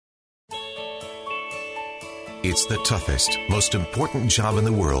It's the toughest, most important job in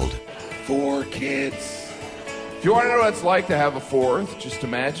the world. 4 kids. If you want to know what it's like to have a 4th, just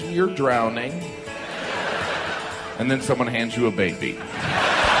imagine you're drowning, and then someone hands you a baby.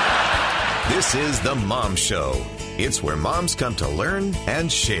 This is The Mom Show. It's where moms come to learn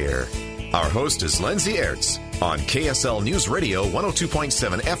and share. Our host is Lindsay Aerts on KSL News Radio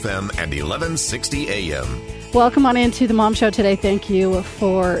 102.7 FM and 1160 AM. Welcome on into The Mom Show today. Thank you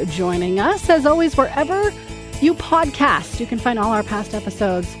for joining us. As always, wherever you podcast, you can find all our past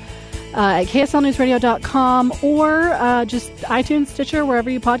episodes at kslnewsradio.com or just iTunes, Stitcher, wherever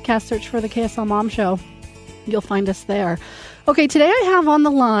you podcast, search for the KSL Mom Show. You'll find us there. Okay, today I have on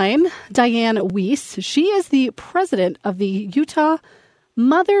the line Diane Weiss. She is the president of the Utah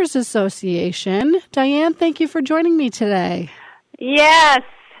Mothers Association. Diane, thank you for joining me today. Yes,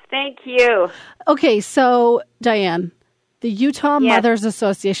 thank you. Okay, so Diane, the Utah Mothers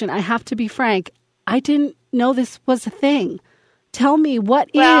Association, I have to be frank, I didn't know this was a thing. Tell me, what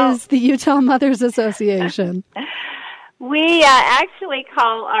is the Utah Mothers Association? We actually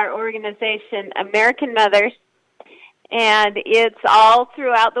call our organization American Mothers, and it's all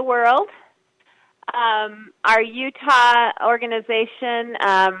throughout the world. Our Utah organization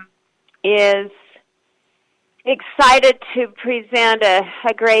is excited to present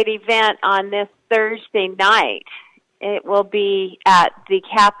a great event on this Thursday night. It will be at the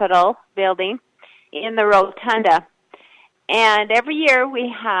Capitol building in the Rotunda. And every year we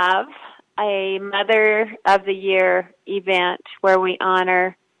have a Mother of the Year event where we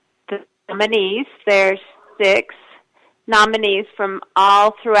honor the nominees. There's 6 nominees from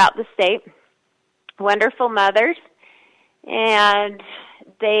all throughout the state, wonderful mothers, and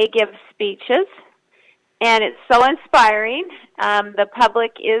they give speeches. And it's so inspiring. The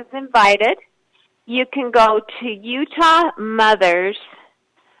public is invited. You can go to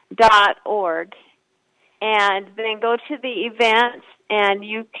utahmothers.org and then go to the events, and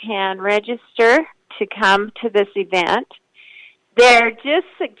you can register to come to this event. They're just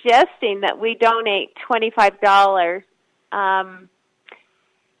suggesting that we donate $25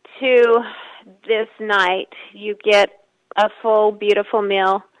 to this night. You get a full, beautiful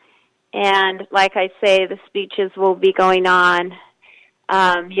meal, and like I say, the speeches will be going on.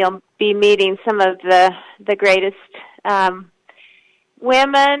 You'll be meeting some of the greatest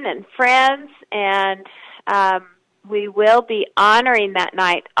women and friends, and we will be honoring that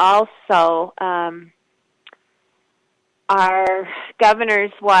night also our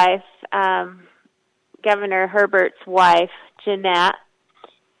governor's wife, Governor Herbert's wife, Jeanette,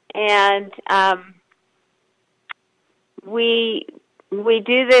 and we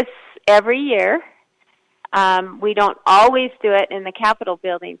do this every year. We don't always do it in the Capitol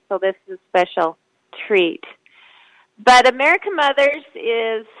building, so this is a special treat. But American Mothers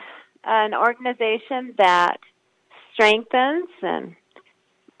is an organization that strengthens and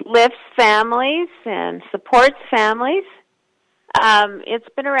lifts families and supports families. It's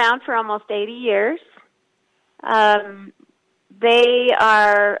been around for almost 80 years. They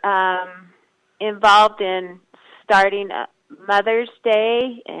are involved in starting Mother's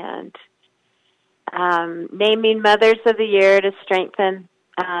Day and naming Mothers of the Year to strengthen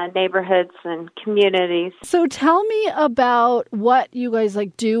neighborhoods and communities. So tell me about what you guys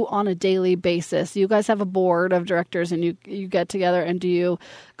do on a daily basis. You guys have a board of directors, and you get together, and do you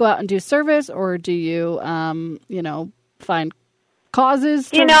go out and do service, or do you find causes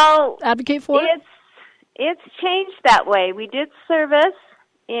to advocate for? It's changed that way. We did service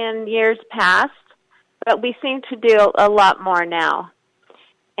in years past, but we seem to do a lot more now.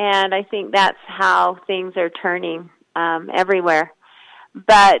 And I think that's how things are turning everywhere.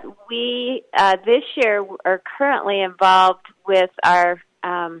 But we, this year, are currently involved with our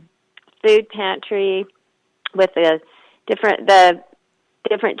food pantry, with the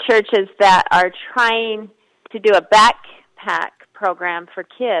different churches that are trying to do a backpack program for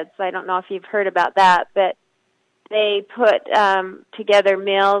kids. I don't know if you've heard about that, but they put together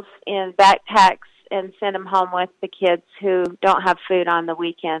meals in backpacks and send them home with the kids who don't have food on the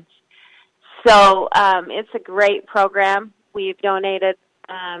weekends. So it's a great program. We've donated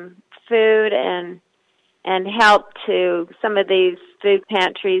food and help to some of these food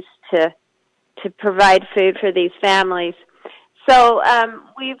pantries to provide food for these families. So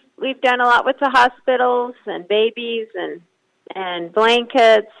we've done a lot with the hospitals and babies and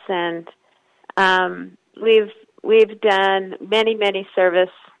blankets, and we've done many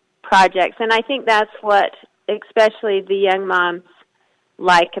service projects, and I think that's what especially the young moms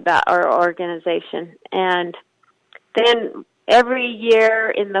like about our organization. And then every year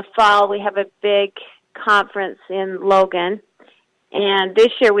in the fall we have a big conference in Logan, and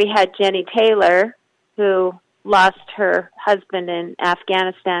this year we had Jenny Taylor, who lost her husband in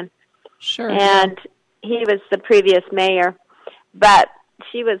Afghanistan. Sure. And he was the previous mayor. But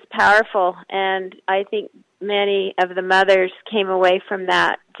she was powerful, and I think many of the mothers came away from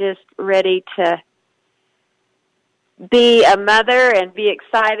that just ready to be a mother and be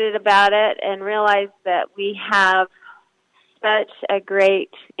excited about it and realize that we have such a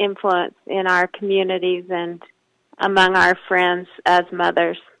great influence in our communities and among our friends as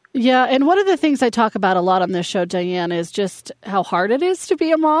mothers. Yeah, and one of the things I talk about a lot on this show, Diane, is just how hard it is to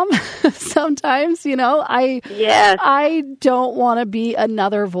be a mom sometimes. I don't want to be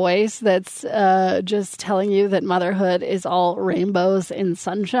another voice that's just telling you that motherhood is all rainbows and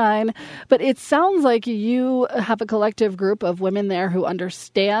sunshine. But it sounds like you have a collective group of women there who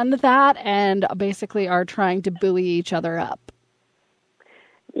understand that and basically are trying to buoy each other up.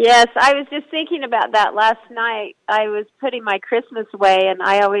 Yes, I was just thinking about that last night. I was putting my Christmas away, and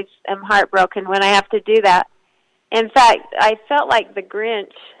I always am heartbroken when I have to do that. In fact, I felt like the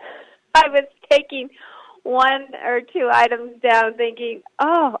Grinch. I was taking one or two items down thinking,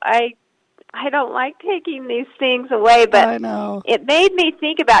 I don't like taking these things away. But I know. It made me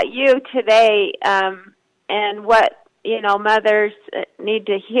think about you today and what, mothers need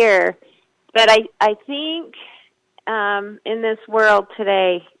to hear. But I think in this world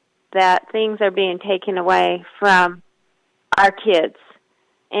today that things are being taken away from our kids,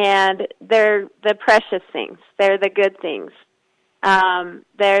 and they're the precious things. They're the good things.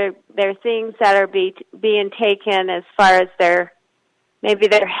 They're things that are being taken as far as their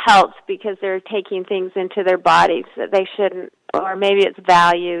health, because they're taking things into their bodies that they shouldn't, or maybe it's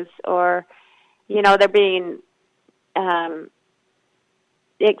values, or they're being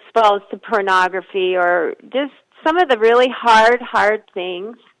exposed to pornography, or just some of the really hard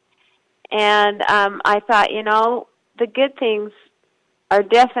things. And I thought, the good things are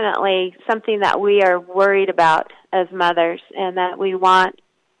definitely something that we are worried about as mothers, and that we want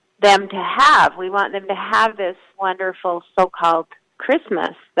them to have. We want them to have this wonderful so-called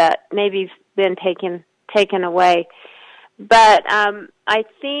Christmas that maybe's been taken away. But I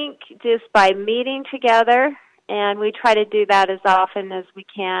think just by meeting together, and we try to do that as often as we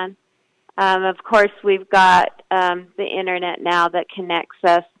can. Of course, we've got the internet now that connects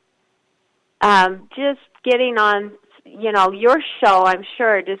us. Just getting on, your show, I'm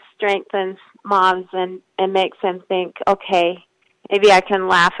sure, just strengthens moms and makes them think, okay, maybe I can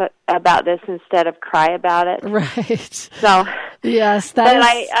laugh about this instead of cry about it. Right. So, yes,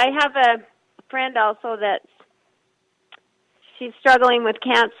 I have a friend also she's struggling with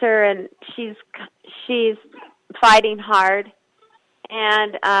cancer, and she's fighting hard,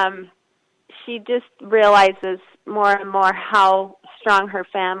 and she just realizes more and more how strong her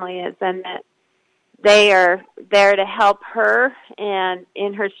family is, and that they are there to help her and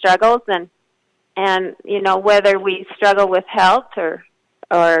in her struggles, and whether we struggle with health or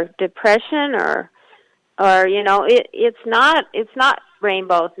depression or it's not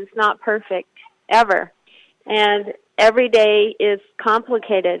rainbows, it's not perfect ever, and every day is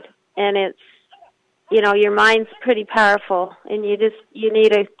complicated, and it's your mind's pretty powerful, and you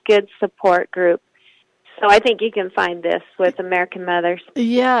need a good support group. So I think you can find this with American Mothers.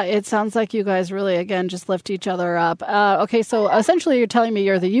 Yeah, it sounds like you guys really, again, just lift each other up. Okay, so essentially you're telling me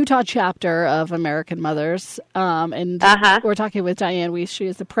you're the Utah chapter of American Mothers, and we're talking with Diane Weiss. She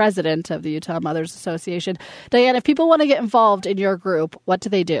is the president of the Utah Mothers Association. Diane, if people want to get involved in your group, what do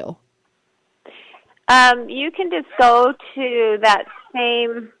they do? You can just go to that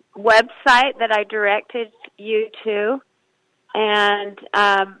same website that I directed you to, and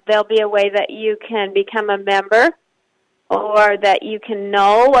there'll be a way that you can become a member, or that you can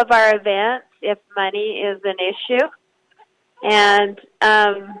know of our events if money is an issue. And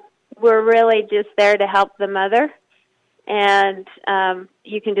we're really just there to help the mother. And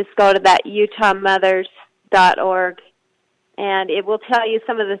you can just go to that utahmothers.org, and it will tell you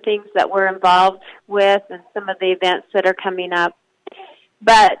some of the things that we're involved with and some of the events that are coming up.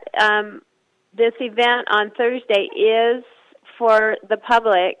 But this event on Thursday is for the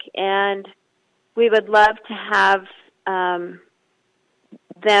public, and we would love to have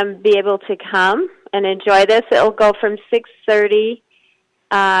them be able to come and enjoy this. It will go from 6:30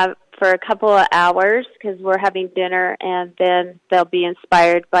 for a couple of hours, because we're having dinner, and then they'll be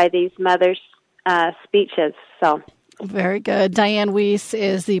inspired by these mothers' speeches. So. Very good. Diane Weiss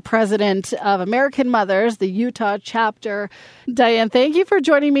is the president of American Mothers, the Utah chapter. Diane, thank you for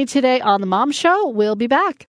joining me today on The Mom Show. We'll be back.